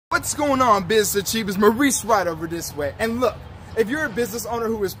What's going on, Business Achievers? Maurice right over this way. And look, if you're a business owner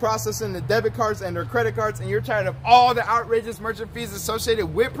who is processing the debit cards and their credit cards and you're tired of all the outrageous merchant fees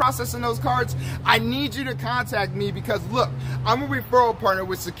associated with processing those cards, I need you to contact me because look, I'm a referral partner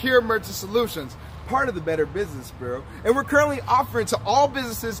with Sekure Solutions, part of the Better Business Bureau, and we're currently offering to all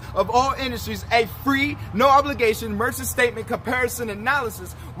businesses of all industries a free, no obligation merchant statement comparison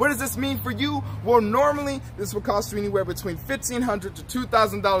analysis. What does this mean for you? Well, normally this will cost you anywhere between $1,500 to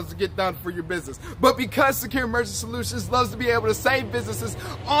 $2,000 to get done for your business. But because Sekure Solutions loves to be able to save businesses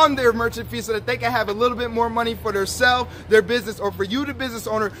on their merchant fees so that they can have a little bit more money for themselves, their business, or for you, the business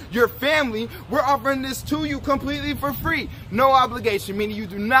owner, your family, we're offering this to you completely for free. No obligation, meaning you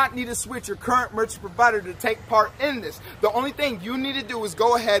do not need to switch your current merchant provider to take part in this. The only thing you need to do is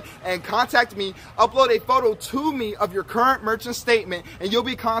go ahead and contact me, upload a photo to me of your current merchant statement, and you'll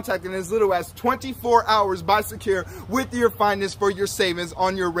be contacted in as little as 24 hours by Sekure with your finance for your savings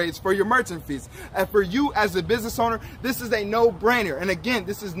on your rates for your merchant fees. And for you as a business owner, this is a no-brainer. And again,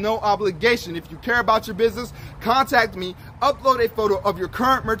 this is no obligation. If you care about your business, contact me, upload a photo of your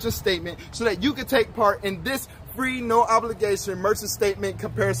current merchant statement so that you can take part in this free, no obligation merchant statement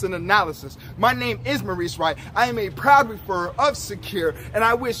comparison analysis. My name is Maurice Wright. I am a proud referrer of Sekure, and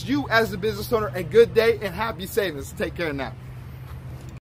I wish you as a business owner a good day and happy savings. Take care now.